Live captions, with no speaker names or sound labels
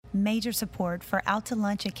Major support for Out to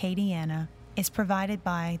Lunch Acadiana is provided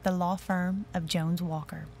by the law firm of Jones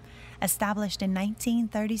Walker, established in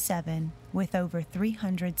 1937 with over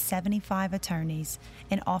 375 attorneys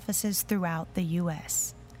in offices throughout the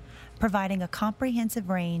U.S., providing a comprehensive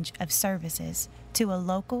range of services to a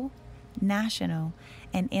local, national,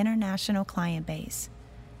 and international client base.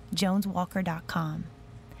 JonesWalker.com.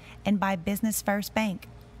 And by Business First Bank,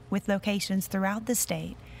 with locations throughout the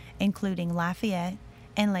state, including Lafayette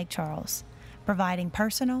and Lake Charles, providing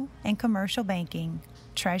personal and commercial banking,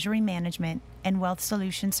 treasury management, and wealth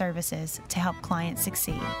solution services to help clients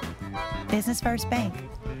succeed. Business First Bank,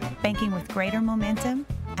 banking with greater momentum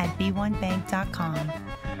at b1bank.com.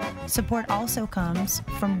 Support also comes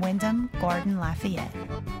from Wyndham Garden Lafayette.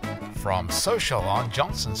 From Social on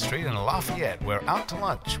Johnson Street in Lafayette, we're out to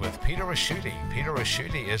lunch with Peter Ricchiuti. Peter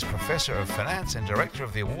Ricchiuti is Professor of Finance and Director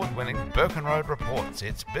of the award-winning Birkenroad Reports.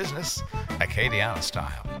 It's business Acadiana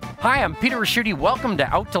style. Hi, I'm Peter Ricchiuti. Welcome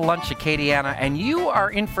to Out to Lunch Acadiana, and you are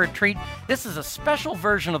in for a treat. This is a special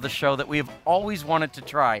version of the show that we have always wanted to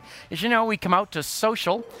try. As you know, we come out to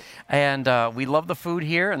Social, and we love the food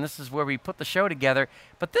here, and this is where we put the show together.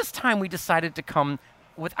 But this time we decided to come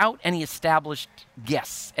without any established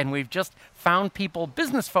guests, and we've just found people,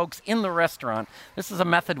 business folks in the restaurant. This is a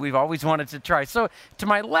method we've always wanted to try. So to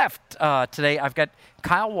my left today, I've got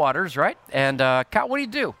Kyle Waters, right? And Kyle, what do you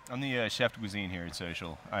do? I'm the chef de cuisine here at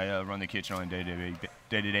Social. I run the kitchen on a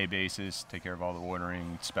day-to-day basis, take care of all the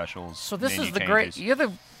ordering, specials. So this menu is the changes.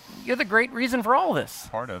 great, you're the great reason for all this.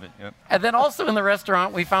 Part of it, yep. And then also in the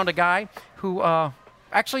restaurant, we found a guy who,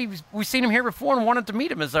 actually, we've seen him here before and wanted to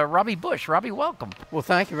meet him, is Robbie Bush. Robbie, welcome. Well,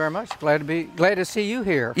 thank you very much. Glad to see you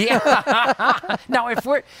here. Yeah. Now,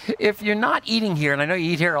 if you're not eating here, and I know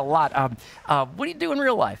you eat here a lot, what do you do in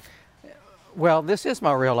real life? Well, this is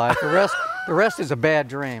my real life. The rest is a bad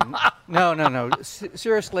dream. No.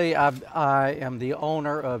 Seriously, I am the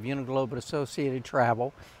owner of Uniglobal Associated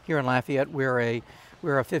Travel here in Lafayette. We're a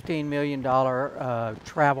 $15 million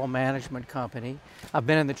travel management company. I've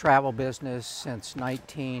been in the travel business since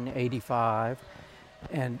 1985,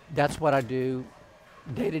 and that's what I do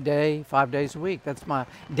day to day, 5 days a week. That's my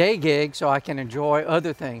day gig, so I can enjoy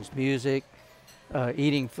other things, music,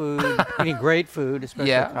 eating food, eating great food,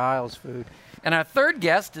 especially Kyle's food. And our third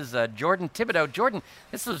guest is Jordan Thibodeau. Jordan,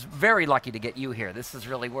 this was very lucky to get you here. This is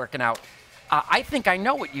really working out. I think I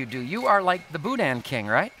know what you do. You are like the Boudin king,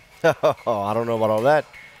 right? Oh, I don't know about all that.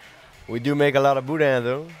 We do make a lot of boudin,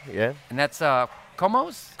 though. Yeah. And that's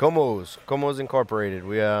Como's? Como's Incorporated.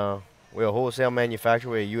 We're a wholesale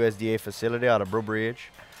manufacturer. We're a USDA facility out of Breaux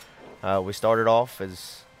Bridge. We started off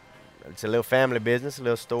as it's a little family business, a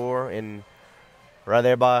little store right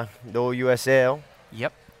there by the old USL.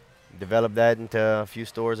 Yep. Developed that into a few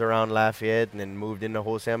stores around Lafayette, and then moved into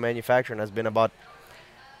wholesale manufacturing. That's been about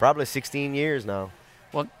probably 16 years now.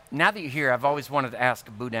 Well, now that you're here, I've always wanted to ask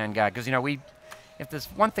a Boudin guy, because if there's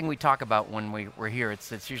one thing we talk about when we're here,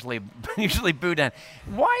 it's usually Boudin.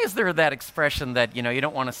 Why is there that expression that you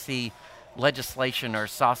don't want to see legislation or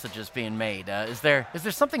sausages being made? Is there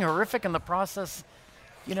something horrific in the process?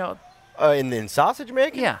 In sausage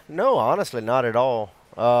making? Yeah. No, honestly, not at all.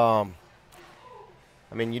 I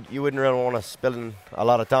mean, you wouldn't really want to spend a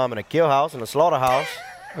lot of time in a kill house and a slaughterhouse.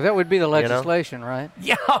 Well, that would be the legislation, right?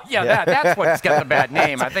 Yeah. That's what's got the bad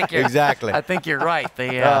name. I think you're exactly. I think you're right.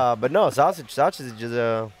 But no, sausage is just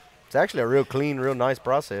it's actually a real clean, real nice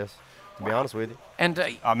process. To be honest with you. And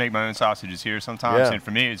I make my own sausages here sometimes, Yeah. and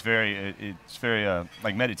for me, it's very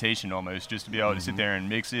like meditation almost, just to be able to sit there and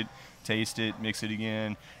mix it, taste it, mix it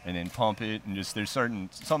again, and then pump it, and just there's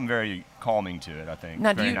something very calming to it. I think.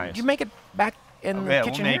 now, very do nice. you make it back in the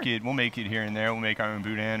kitchen here? We'll make it here and there. We'll make our own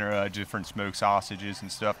boudin or different smoked sausages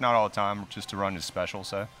and stuff. Not all the time, just to run as special.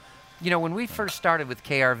 So, when we first started with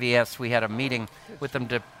KRVS, we had a meeting with them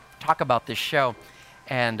to talk about this show,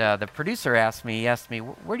 and the producer asked me,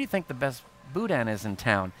 where do you think the best boudin is in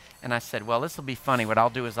town? And I said, well, this will be funny. What I'll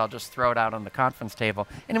do is I'll just throw it out on the conference table.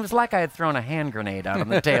 And it was like I had thrown a hand grenade out on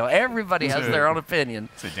the table. Everybody has their own opinion.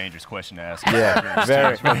 It's a dangerous question to ask. Yeah,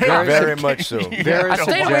 very much so. I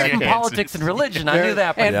stayed away from politics and religion. I knew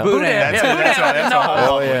that. And boudin. That's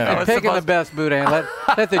all. Oh, yeah. And picking the best boudin.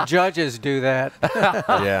 Let the judges do that.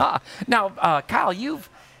 Yeah. Now, Kyle,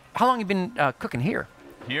 how long have you been cooking here?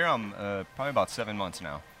 Here I'm probably about 7 months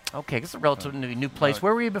now. Okay, this is a relatively new place.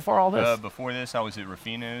 Where were you before all this? Before this, I was at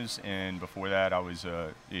Rufino's, and before that, I was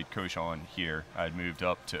at Cochon here. I had moved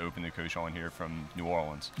up to open the Cochon here from New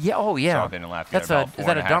Orleans. Yeah, oh yeah. So I've been in Lafayette about is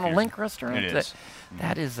that a 4.5 Donald years. Link restaurant? It is.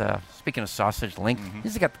 That is, speaking of sausage, Link,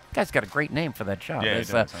 guy's got a great name for that shop. Yeah, he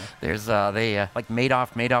does, huh? There's like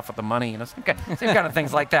Madoff with the money, same kind of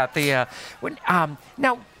things like that.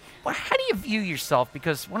 Now, Well, how do you view yourself?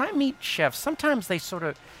 Because when I meet chefs, sometimes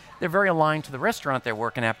they're very aligned to the restaurant they're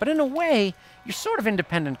working at, but in a way, you're sort of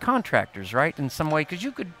independent contractors, right? In some way, because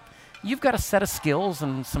you've got a set of skills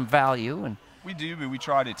and some value. And We do, but we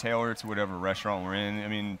try to tailor it to whatever restaurant we're in. I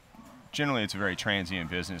mean, generally it's a very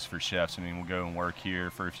transient business for chefs. I mean, we'll go and work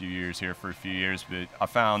here for a few years, here for a few years, but I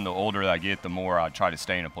found the older I get, the more I try to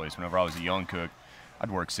stay in a place. Whenever I was a young cook,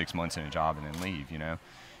 I'd work 6 months in a job and then leave,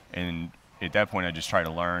 And at that point, I just try to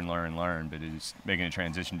learn, but it's making a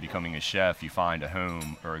transition to becoming a chef. You find a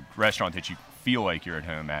home or a restaurant that you feel like you're at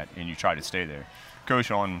home at, and you try to stay there.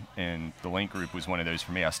 Cochon and the Link Group was one of those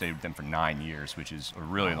for me. I stayed with them for 9 years, which is a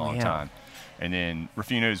really long time. And then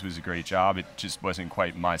Ruffino's was a great job. It just wasn't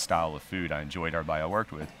quite my style of food. I enjoyed everybody I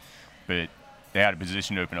worked with. But they had a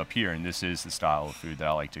position open up here, and this is the style of food that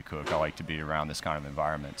I like to cook. I like to be around this kind of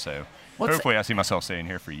environment. So hopefully I see myself staying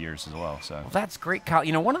here for years as well. So that's great, Kyle.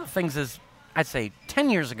 One of the things is, I'd say 10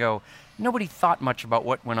 years ago, nobody thought much about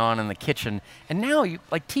what went on in the kitchen. And now,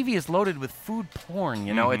 TV is loaded with food porn.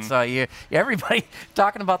 It's everybody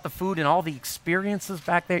talking about the food and all the experiences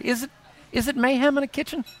back there. Is it mayhem in a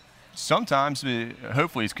kitchen? Sometimes, but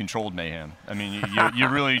hopefully it's controlled mayhem. I mean, you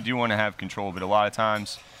really do want to have control, but a lot of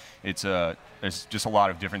times there's just a lot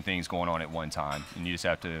of different things going on at one time, and you just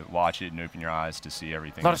have to watch it and open your eyes to see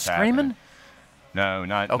everything. A lot of screaming? Happening. No,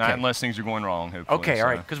 not unless things are going wrong. Hopefully, okay, all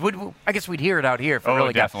right. Because I guess we'd hear it out here if it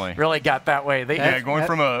really got that way. Going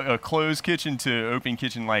from a closed kitchen to open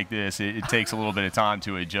kitchen like this, it takes a little bit of time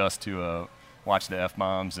to adjust to watch the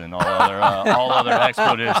F-bombs and all other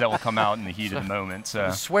expletives that will come out in the heat of the moment. So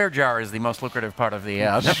the swear jar is the most lucrative part of the.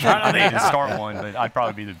 I need to start one, but I'd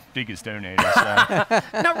probably be the biggest donor. So.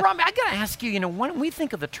 Now, Rami, I got to ask you. When we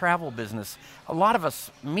think of the travel business, a lot of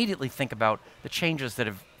us immediately think about the changes that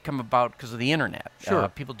have come about because of the internet. Sure.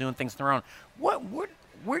 People doing things on their own.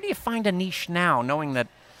 Where do you find a niche now, knowing that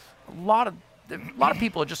a lot of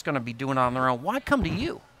people are just going to be doing it on their own? Why come to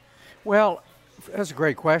you? Well, that's a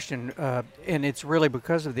great question, and it's really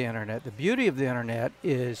because of the internet. The beauty of the internet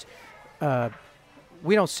is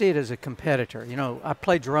we don't see it as a competitor. I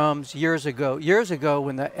played drums years ago. Years ago,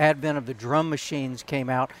 when the advent of the drum machines came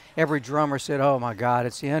out, every drummer said, "Oh my God,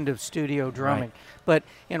 it's the end of studio drumming." Right. But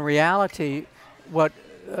in reality, what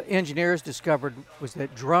engineers discovered was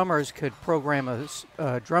that drummers could program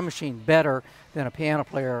a drum machine better than a piano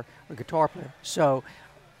player or guitar player. So,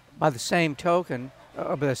 by the same token,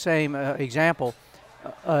 by the same example,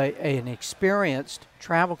 an experienced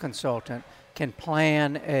travel consultant can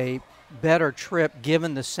plan a better trip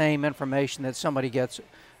given the same information that somebody gets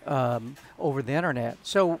over the internet.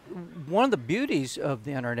 So one of the beauties of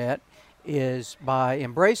the internet is by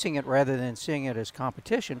embracing it rather than seeing it as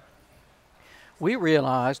competition, we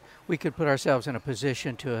realized we could put ourselves in a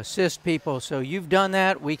position to assist people. So you've done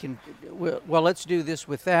that, well, let's do this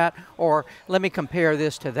with that, or let me compare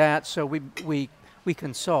this to that. So we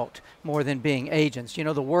consult more than being agents.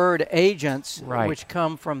 The word agents, right, which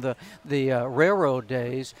come from the railroad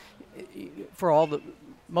days, for all the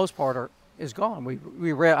most part is gone.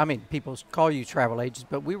 People call you travel agents,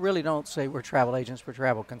 but we really don't say we're travel agents, we're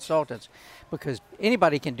travel consultants, because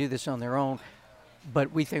anybody can do this on their own,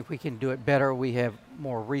 but we think we can do it better. We have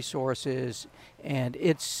more resources, and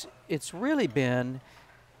it's really been,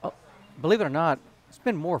 believe it or not, it's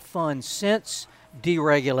been more fun since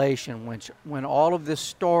deregulation, when all of this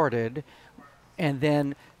started, and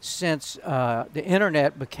then since the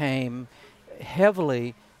internet became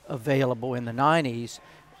heavily available in the 90s,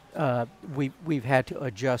 we've had to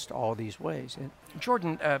adjust all these ways.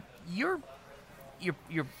 Jordan, your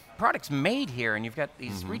product's made here, and you've got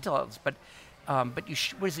these retail outlets, but you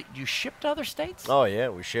you ship to other states? Oh yeah,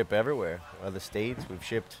 we ship everywhere. Other states, we've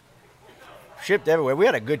shipped everywhere. We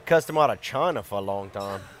had a good customer out of China for a long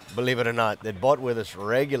time, believe it or not, that bought with us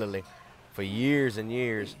regularly for years and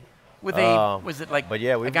years. Was it like but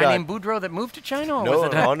yeah, a guy named Boudreaux that moved to China? Or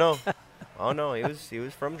was it oh no, he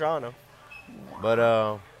was from China.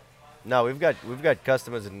 But no, we've got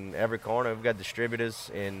customers in every corner. We've got distributors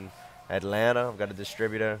in Atlanta. I've got a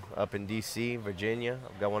distributor up in D.C., Virginia.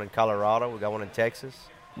 I've got one in Colorado. We've got one in Texas.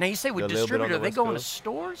 Now you say with distributor, they go into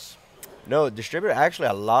stores? No, distributor. Actually,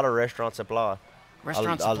 a lot of restaurant supply.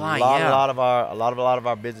 Restaurant a supply, lot of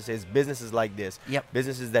our businesses like this. Yep.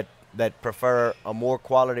 Businesses that prefer a more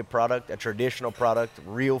quality product, a traditional product,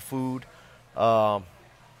 real food. And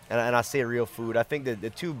I say real food. I think that the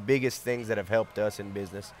two biggest things that have helped us in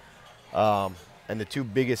business, and the two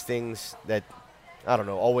biggest things that, I don't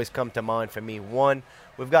know, always come to mind for me. One,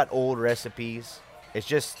 we've got old recipes. It's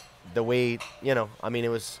just the way, it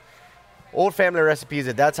was old family recipes,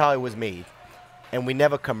 that's how it was made. And we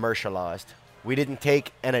never commercialized. We didn't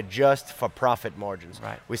take and adjust for profit margins.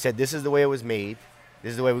 Right. We said, this is the way it was made.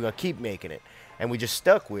 This is the way we're going to keep making it. And we just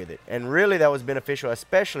stuck with it. And really that was beneficial,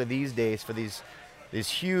 especially these days for these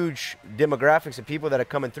huge demographics of people that are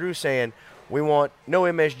coming through saying, we want no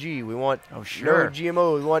MSG, we want no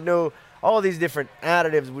GMO, we want no, all these different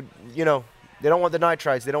additives. You know, they don't want the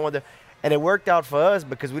nitrites, they don't want the, and it worked out for us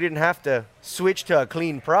because we didn't have to switch to a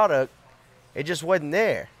clean product. It just wasn't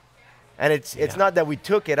there. And it's not that we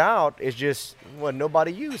took it out, it's just, well,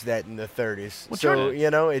 nobody used that in the 30s. Well, so, Jordan,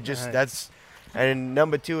 you know, it just, that's, and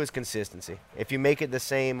number 2 is consistency. If you make it the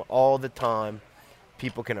same all the time,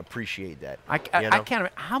 people can appreciate that. I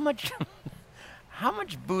can't, how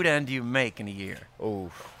much boudin do you make in a year?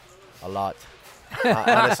 Oh, a lot.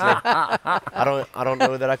 Honestly, I don't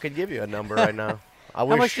know that I could give you a number right now. How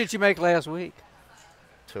much did you make last week?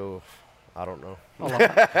 I don't know. A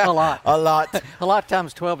lot. A lot. A lot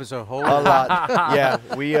times 12 is a whole A lot. Yeah,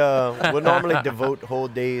 we'll normally devote whole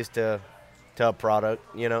days to a product,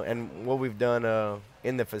 you know. And what we've done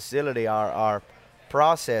in the facility, our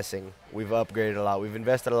processing, we've upgraded a lot. We've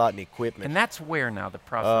invested a lot in equipment. And that's where now, the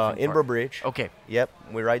processing in part? Breaux Bridge. Okay. Yep,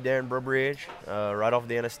 we're right there in Breaux Bridge, right off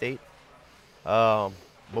the interstate. But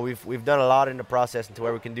we've done a lot in the processing to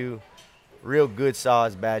where we can do real good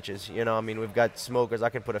size batches. You know, I mean, we've got smokers. I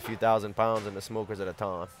can put a few thousand pounds in the smokers at a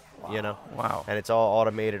time. Wow. You know. Wow. And it's all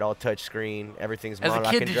automated, all touch screen. Everything's monitored.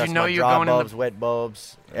 As a kid, did you know you're dry going bulbs, wet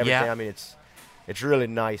bulbs, everything. Yeah. I mean, it's really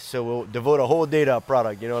nice. So we'll devote a whole day to a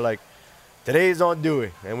product. You know, like today's on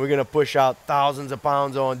Dewey, and we're gonna push out thousands of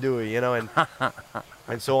pounds on Dewey. You know, and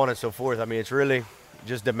and so on and so forth. I mean, it's really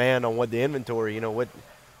just demand on what the inventory. You know, what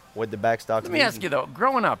the backstock. Let me ask you though.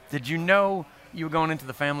 Growing up, did you know you were going into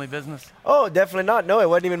the family business? Oh, definitely not. No, it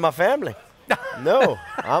wasn't even my family. No,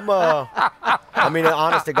 I mean,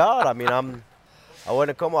 honest to God, I mean, I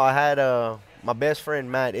wouldn't come. I had my best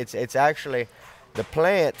friend Matt. It's actually the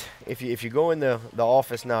plant. If you go in the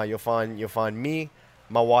office now, you'll find me,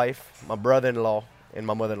 my wife, my brother-in-law, and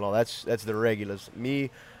my mother-in-law. That's the regulars. Me,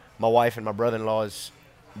 my wife, and my brother-in-law is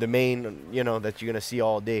the main, you know, that you're gonna see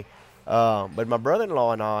all day. But my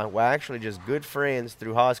brother-in-law and I were actually just good friends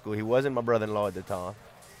through high school. He wasn't my brother-in-law at the time.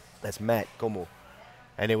 That's Matt Como.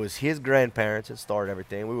 And it was his grandparents that started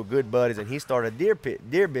everything. We were good buddies, and he started deer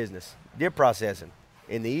business, deer processing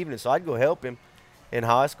in the evening. So I'd go help him in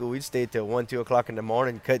high school. We'd stay till 1, 2 o'clock in the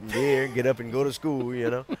morning cutting deer, get up and go to school,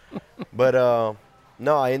 you know. But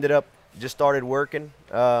no, I ended up just started working.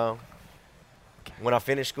 When I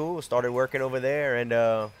finished school, started working over there,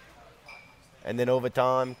 and then over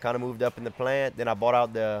time, kind of moved up in the plant. Then I bought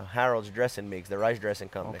out the Harold's Dressing Mix, the rice dressing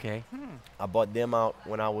company. Okay. I bought them out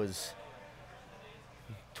when I was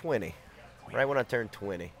 20, right when I turned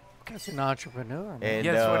 20. That's an entrepreneur, man. And,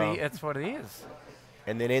 yeah, that's what he is.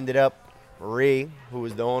 And then ended up, Ray, who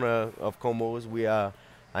was the owner of Como's,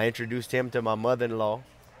 I introduced him to my mother-in-law,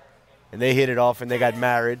 and they hit it off and they got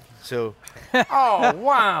married. So. Oh,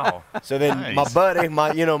 wow. So then my buddy,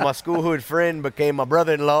 my schoolhood friend became my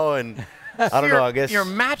brother-in-law, and I don't know, I guess. You're a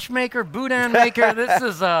matchmaker, boudin maker. This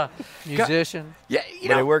is a musician. Yeah,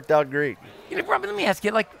 but it worked out great. You know, Robin, let me ask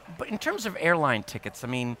you, but in terms of airline tickets, I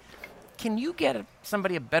mean, can you get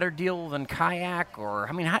somebody a better deal than kayak, or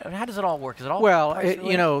I mean, how does it all work? Is it all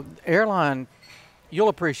you know, airline? You'll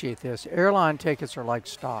appreciate this. Airline tickets are like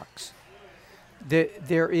stocks.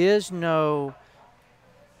 There is no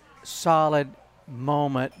solid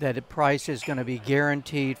moment that a price is going to be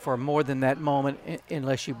guaranteed for more than that moment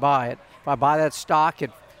unless you buy it. If I buy that stock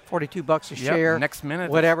at $42 a share, next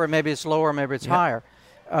minute, whatever, maybe it's lower, maybe it's higher,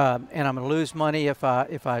 and I'm going to lose money if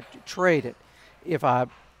I trade it. If I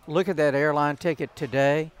look at that airline ticket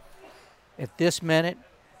today, at this minute,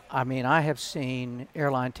 I mean, I have seen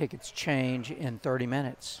airline tickets change in 30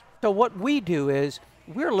 minutes. So what we do is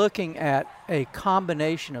we're looking at a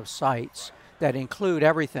combination of sites that include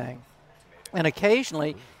everything. And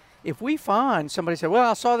occasionally, if we find somebody said,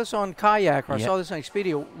 well, I saw this on Kayak or I saw this on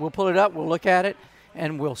Expedia, we'll pull it up, we'll look at it,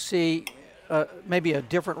 and we'll see maybe a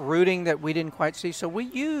different routing that we didn't quite see. So we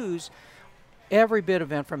use every bit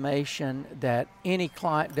of information that any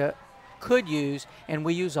client could use, and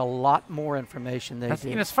we use a lot more information than they do.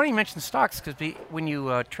 You know, it's funny you mention stocks, because when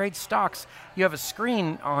you trade stocks, you have a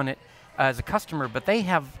screen on it as a customer, but they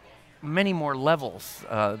have many more levels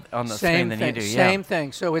on the screen than you do. Same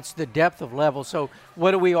thing. So it's the depth of level. So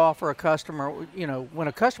what do we offer a customer? You know, when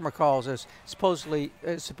a customer calls us, supposed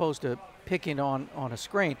to picking on a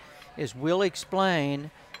screen, is we'll explain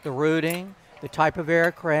the routing, the type of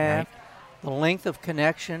aircraft, the length of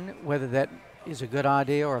connection, whether that is a good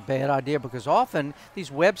idea or a bad idea, because often these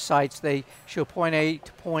websites, they show point A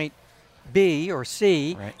to point B or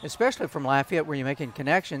C, Right. especially from Lafayette where you're making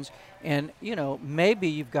connections. And, you know, maybe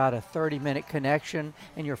you've got a 30-minute connection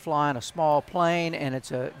and you're flying a small plane and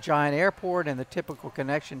it's a giant airport and the typical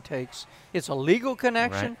connection it's a legal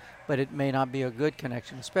connection, Right. but it may not be a good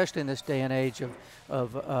connection, especially in this day and age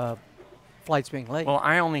of flights being late. Well,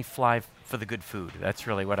 I only fly for the good food. That's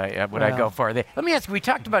really what I Well. go for. Let me ask you, we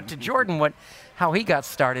talked about to Jordan how he got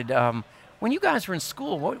started. When you guys were in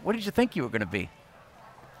school, what did you think you were going to be?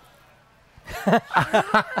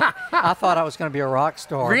 I thought I was going to be a rock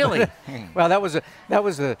star. Really? Well, that was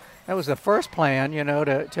the first plan, you know,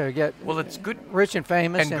 to get Well, it's good. rich and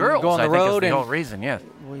famous And girls, go on the I think, is road the and whole reason, yes.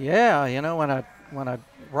 well, yeah, you know, when I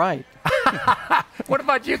write. What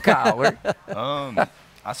about you, Kyle?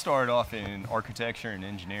 I started off in architecture and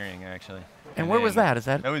engineering, actually. And where was then- that? Is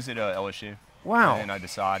that? That was at LSU. Wow. And I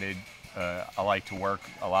decided I like to work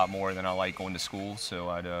a lot more than I like going to school, so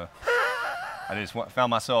I just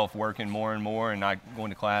found myself working more and more and not going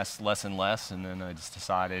to class less and less, and then I just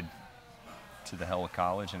decided to the hell with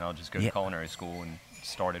college, and I'll just go Yeah. to culinary school and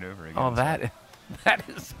start it over again. Oh, So- that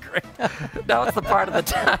is great. Now it's the part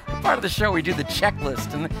of the show we do the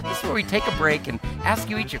checklist, and this is where we take a break and ask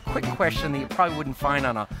you each a quick question that you probably wouldn't find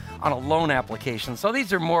on a loan application. So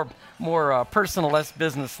these are more personal, less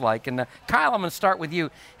business-like. And Kyle, I'm going to start with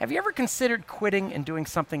you. Have you ever considered quitting and doing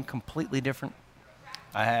something completely different?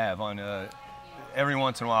 I have. Every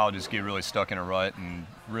once in a while, I'll just get really stuck in a rut and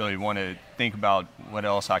really want to think about what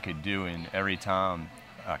else I could do. And every time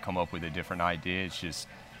I come up with a different idea, it's just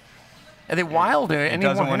Are they wild? Or it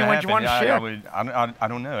anyone doesn't want to happen. you want to share? I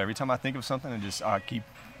don't know. Every time I think of something, I keep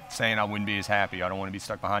saying I wouldn't be as happy. I don't want to be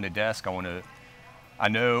stuck behind a desk. I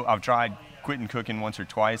know I've tried quitting cooking once or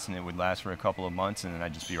twice, and it would last for a couple of months, and then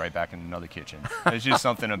I'd just be right back in another kitchen. There's just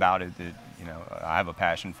something about it that I have a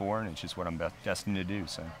passion for, and it's just what I'm destined to do.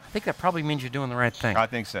 So I think that probably means you're doing the right thing. I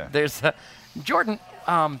think so. There's Jordan.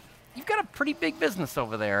 You've got a pretty big business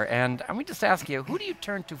over there, and let me just ask you, who do you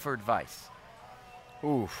turn to for advice?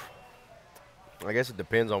 Oof. I guess it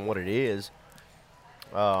depends on what it is.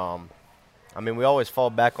 I mean, we always fall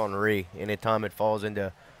back on Ray anytime it falls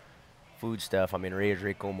into food stuff. I mean, Ray is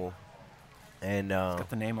Ray Como. And Got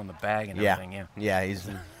the name on the bag and yeah, everything, yeah. yeah, he's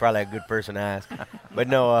probably a good person to ask. But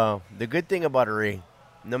no, the good thing about Ray,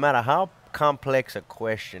 no matter how complex a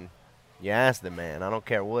question you ask the man, I don't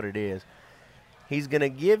care what it is, he's going to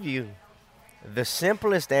give you the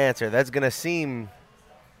simplest answer that's going to seem,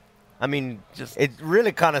 I mean, it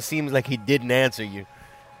really kind of seems like he didn't answer you.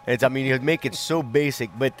 He'll make it so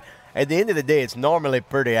basic, but at the end of the day, it's normally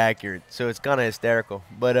pretty accurate, so it's kind of hysterical.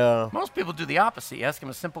 But Most people do the opposite. You ask them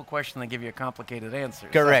a simple question, they give you a complicated answer.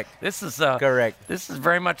 Correct. So this is correct. This is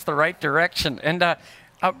very much the right direction. And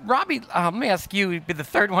Robbie, let me ask you, you'd be the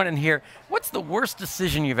third one in here. What's the worst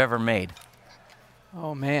decision you've ever made?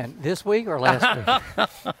 Oh, man, this week or last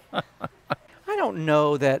week? I don't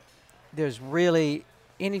know that there's really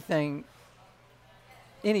anything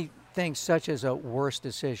such as a worst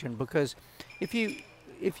decision, because if you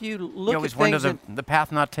look You always at wonder things the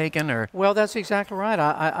path not taken, or well, that's exactly right.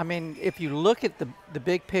 I mean, if you look at the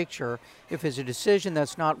big picture, if it's a decision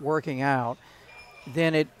that's not working out,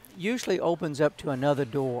 then it usually opens up to another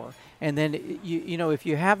door. And then, if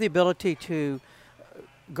you have the ability to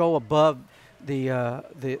go above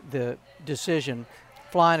the decision,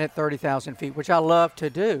 flying at 30,000 feet, which I love to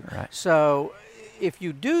do. Right. So if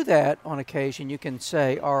you do that on occasion, you can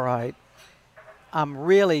say, all right, I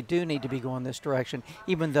really do need to be going this direction,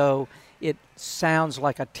 even though it sounds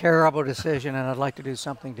like a terrible decision and I'd like to do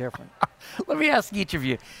something different. let me ask each of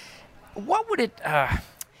you,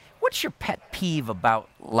 what's your pet peeve about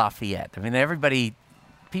Lafayette? I mean,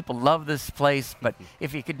 people love this place, but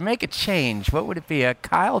if you could make a change, what would it be?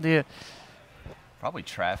 Kyle, do you? Probably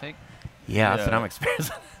traffic. Yeah, that's what Yeah. I'm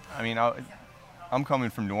experiencing. I mean, I'm coming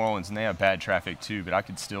from New Orleans, and they have bad traffic too, but I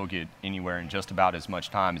could still get anywhere in just about as much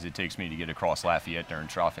time as it takes me to get across Lafayette during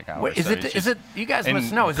traffic hours. Wait, So it's is just- it? You guys and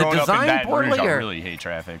must know. Is it growing up in designed Baton Rouge, poorly, I or? really hate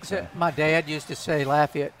traffic. So. My dad used to say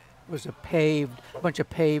Lafayette was a bunch of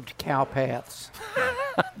paved cow paths.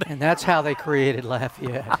 And that's how they created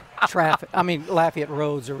Lafayette. Lafayette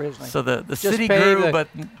roads originally. So the Just city paved grew, the- but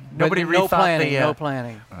nobody no rethought planning, the. no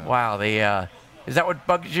planning. Wow, is that what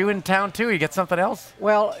bugs you in town too? You get something else?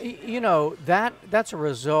 Well, that's a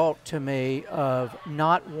result to me of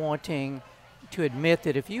not wanting to admit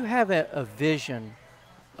that if you have a vision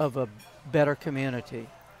of a better community,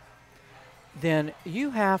 then you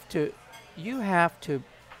have to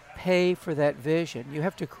pay for that vision. You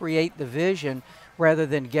have to create the vision rather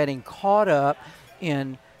than getting caught up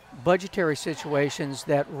in budgetary situations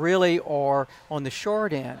that really are on the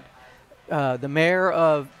short end. The mayor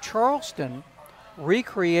of Charleston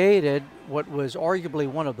recreated what was arguably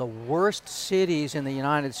one of the worst cities in the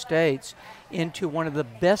United States into one of the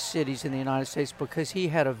best cities in the United States because he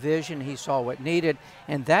had a vision, he saw what needed,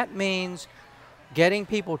 and that means getting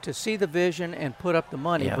people to see the vision and put up the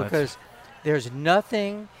money, because there's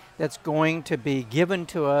nothing that's going to be given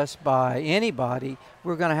to us by anybody.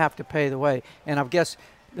 We're going to have to pay the way. And I guess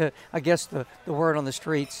the word on the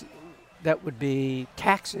streets, that would be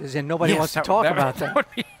taxes, and nobody wants to talk about that.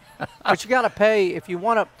 But you got to pay if you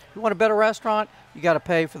want a better restaurant. You got to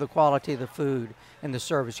pay for the quality of the food and the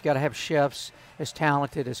service. You got to have chefs as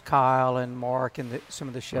talented as Kyle and Mark and some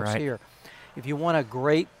of the chefs here. If you want a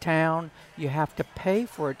great town, you have to pay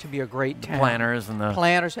for it to be a great town. Planners and the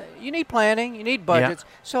planners. You need planning. You need budgets.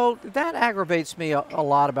 Yeah. So that aggravates me a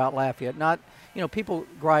lot about Lafayette. Not, people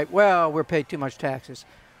gripe, well, we're paid too much taxes.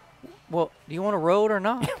 Well, do you want a road or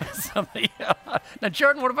not? Now,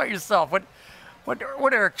 Jordan, what about yourself?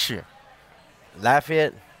 What irks you?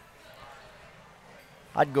 Lafayette,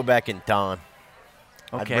 I'd go back in time.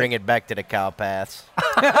 Okay. I'd bring it back to the cow paths.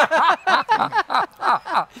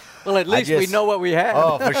 Well, at least we know what we have.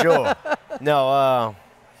 Oh, for sure. No.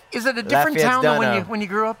 Is it a different town than when you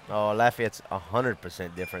grew up? Oh, Lafayette's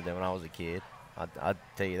 100% different than when I was a kid. I'd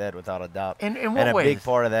tell you that without a doubt. In what ways? And a big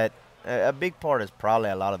part of that, a big part is probably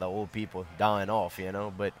a lot of the old people dying off,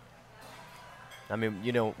 But, I mean,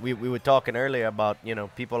 we were talking earlier about,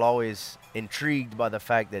 people always intrigued by the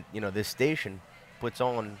fact that, this station puts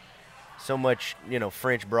on so much,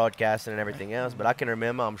 French broadcasting and everything else. But I can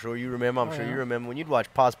remember, I'm sure you remember, you remember when you'd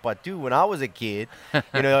watch Passepartout when I was a kid.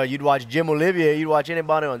 You'd watch Jim Olivier, you'd watch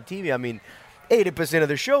anybody on TV. I mean, 80% of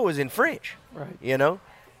the show was in French, right?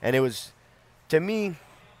 And it was, to me,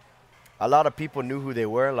 a lot of people knew who they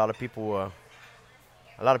were. A lot of people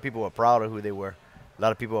were proud of who they were. A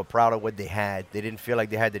lot of people were proud of what they had. They didn't feel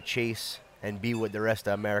like they had to chase and be what the rest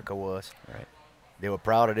of America was. Right. They were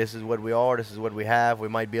proud of this is what we are, this is what we have. We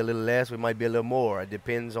might be a little less, we might be a little more. It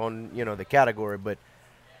depends on, the category, but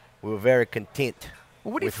we were very content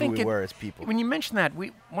with who we were as people. When you mention that,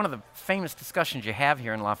 one of the famous discussions you have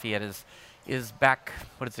here in Lafayette is back,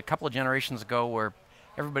 a couple of generations ago where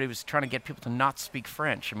everybody was trying to get people to not speak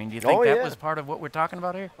French. I mean, do you think that was part of what we're talking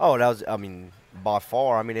about here? Oh, that was, by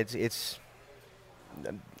far. I mean, it's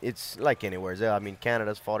like anywhere. I mean,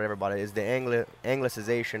 Canada's fought everybody. It's the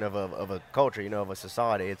Anglicization of a culture, of a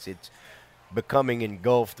society. It's becoming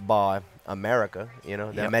engulfed by America,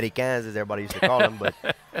 the Americans, as everybody used to call them. But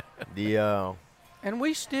and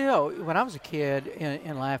we still, when I was a kid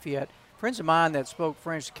in Lafayette, friends of mine that spoke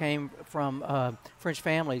French came from French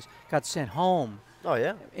families, got sent home. Oh,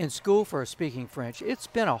 yeah. In school for speaking French. It's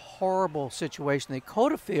been a horrible situation. The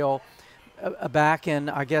Codeville, back in,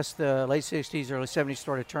 I guess, the late 60s, early 70s,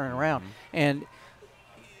 started turning around. And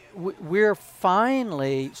we're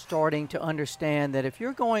finally starting to understand that if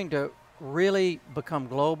you're going to really become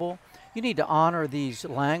global, you need to honor these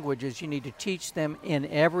languages. You need to teach them in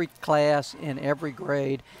every class, in every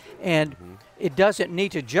grade. And it doesn't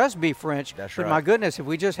need to just be French. That's but right. My goodness, if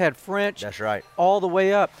we just had French That's right. all the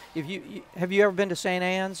way up. Have you ever been to St.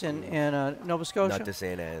 Anne's in Nova Scotia? Not to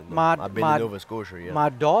St. Anne's. No. I've been to Nova Scotia, yeah. My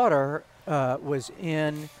daughter was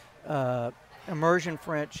in immersion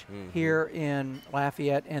French here in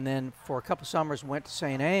Lafayette, and then for a couple summers went to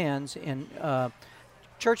St. Anne's in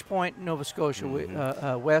Church Point, Nova Scotia,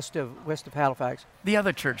 west of Halifax. The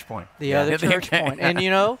other Church Point. The other Church Point. And,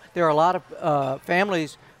 there are a lot of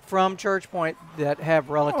families from Church Point that have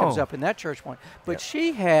relatives up in that Church Point. But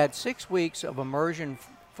she had 6 weeks of immersion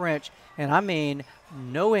French, and I mean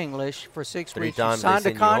no English for 6 weeks. You signed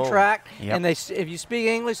a contract, and if you speak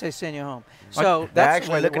English, they send you home. So they're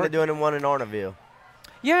actually looking at doing one in Arnaville.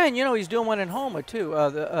 Yeah, and he's doing one in Houma too.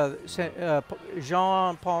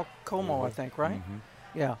 Jean-Paul Como, I think, right?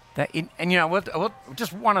 Yeah.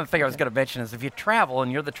 Just one other thing I was going to mention is if you travel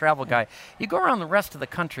and you're the travel guy, you go around the rest of the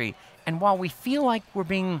country, and while we feel like we're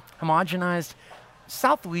being homogenized,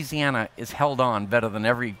 South Louisiana is held on better than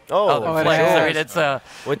every other place. I mean, it's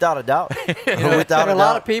without a doubt. Without a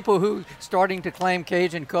lot of people who starting to claim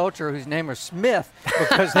Cajun culture whose name is Smith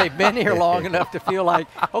because they've been here long enough to feel like,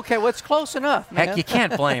 okay, well, it's close enough, man. Heck, you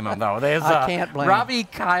can't blame them, though. I can't blame Robbie,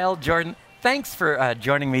 Kyle, Jordan, thanks for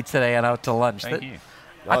joining me today on Out to Lunch. Thank you.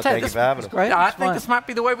 Thank you for having us. Great. I think this might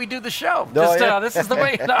be the way we do the show. This is the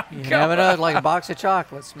way it You never know, like a box of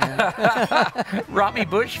chocolates, man. Robbie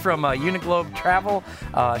Bush from Uniglobe Travel,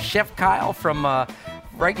 Chef Kyle from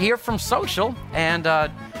right here from Social, and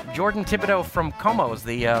Jordan Thibodeau from Como's,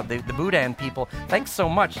 the Boudin people. Thanks so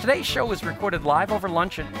much. Today's show was recorded live over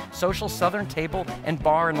lunch at Social Southern Table and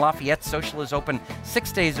Bar in Lafayette. Social is open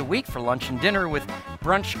 6 days a week for lunch and dinner with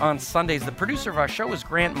brunch on Sundays. The producer of our show is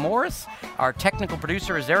Grant Morris. Our technical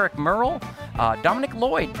producer is Eric Merle. Dominic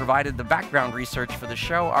Lloyd provided the background research for the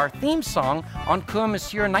show. Our theme song, Encore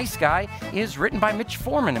Monsieur Nice Guy, is written by Mitch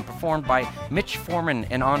Foreman and performed by Mitch Foreman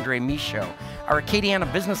and Andre Michaud. Our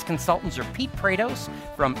Acadiana business consultants are Pete Prados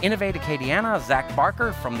from Innovate Acadiana, Zach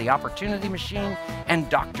Barker from The Opportunity Machine, and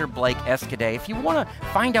Dr. Blake Escaday. If you want to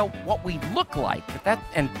find out what we look like,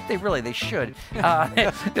 and they should,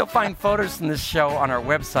 they'll find photos from this show on our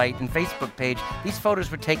website and Facebook page. These photos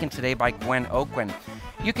were taken today by Gwen Oakwen.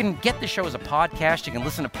 You can get the show as a podcast, you can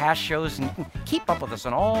listen to past shows, and you can keep up with us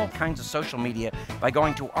on all kinds of social media by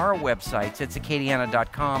going to our websites. It's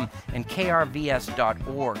acadiana.com and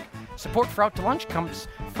krvs.org. Support for Out to Lunch comes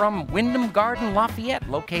from Wyndham Garden Lafayette,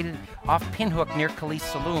 located off Pinhook near Calise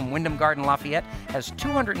Saloon. Wyndham Garden Lafayette has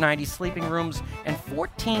 290 sleeping rooms and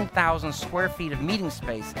 14,000 square feet of meeting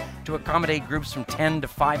space to accommodate groups from 10 to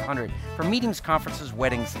 500 for meetings, conferences,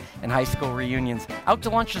 weddings, and high school reunions. Out to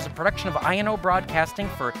Lunch is a production of INO Broadcasting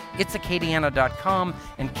for itsacadiana.com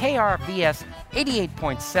and KRVS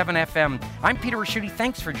 88.7 FM. I'm Peter Raschuti.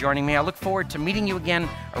 Thanks for joining me. I look forward to meeting you again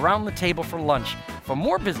around the table for lunch for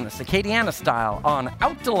more business Acadiana style on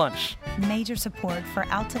Out to Lunch. Major support for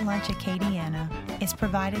Out to Lunch Acadiana is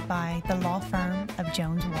provided by the law firm of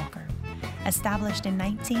Jones Walker. Established in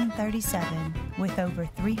 1937 with over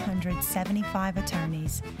 375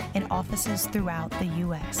 attorneys in offices throughout the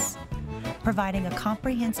U.S., providing a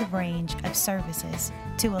comprehensive range of services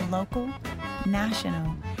to a local,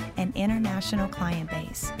 national, and international client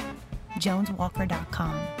base.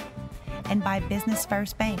 JonesWalker.com. And by Business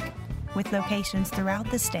First Bank, with locations throughout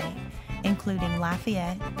the state, including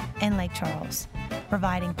Lafayette and Lake Charles,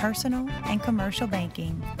 providing personal and commercial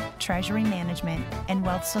banking, treasury management, and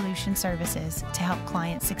wealth solution services to help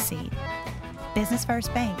clients succeed. Business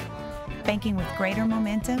First Bank, banking with greater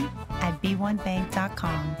momentum at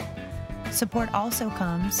b1bank.com. Support also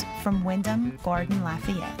comes from Wyndham Garden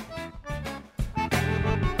Lafayette.